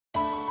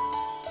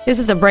This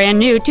is a brand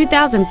new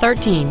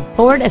 2013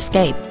 Ford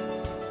Escape.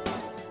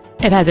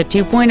 It has a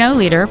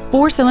 2.0-liter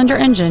four-cylinder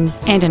engine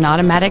and an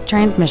automatic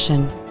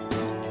transmission.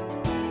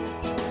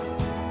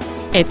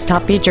 Its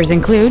top features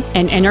include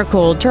an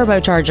intercooled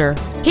turbocharger,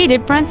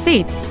 heated front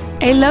seats,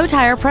 a low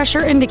tire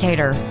pressure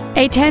indicator,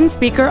 a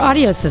 10-speaker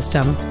audio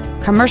system,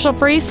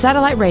 commercial-free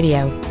satellite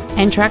radio,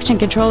 and traction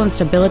control and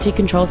stability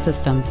control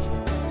systems.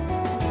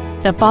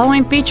 The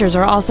following features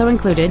are also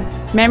included: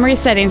 memory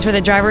settings for the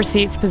driver's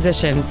seat's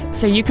positions,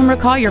 so you can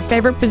recall your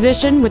favorite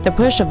position with the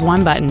push of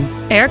one button,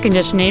 air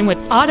conditioning with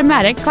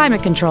automatic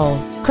climate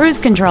control, cruise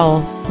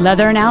control,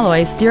 leather and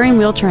alloy steering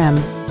wheel trim,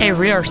 a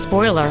rear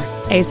spoiler,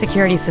 a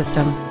security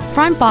system,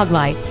 front fog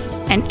lights,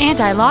 an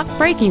anti-lock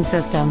braking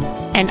system,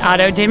 an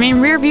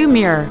auto-dimming rear-view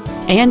mirror,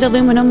 and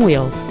aluminum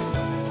wheels.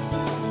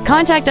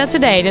 Contact us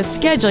today to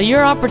schedule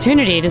your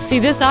opportunity to see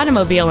this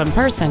automobile in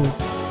person.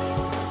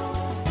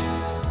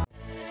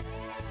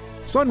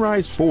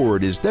 Sunrise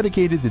Ford is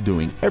dedicated to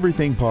doing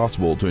everything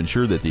possible to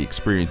ensure that the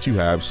experience you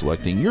have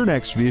selecting your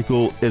next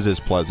vehicle is as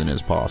pleasant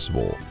as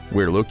possible.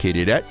 We're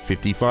located at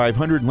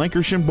 5500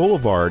 Lankershim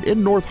Boulevard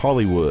in North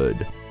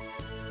Hollywood.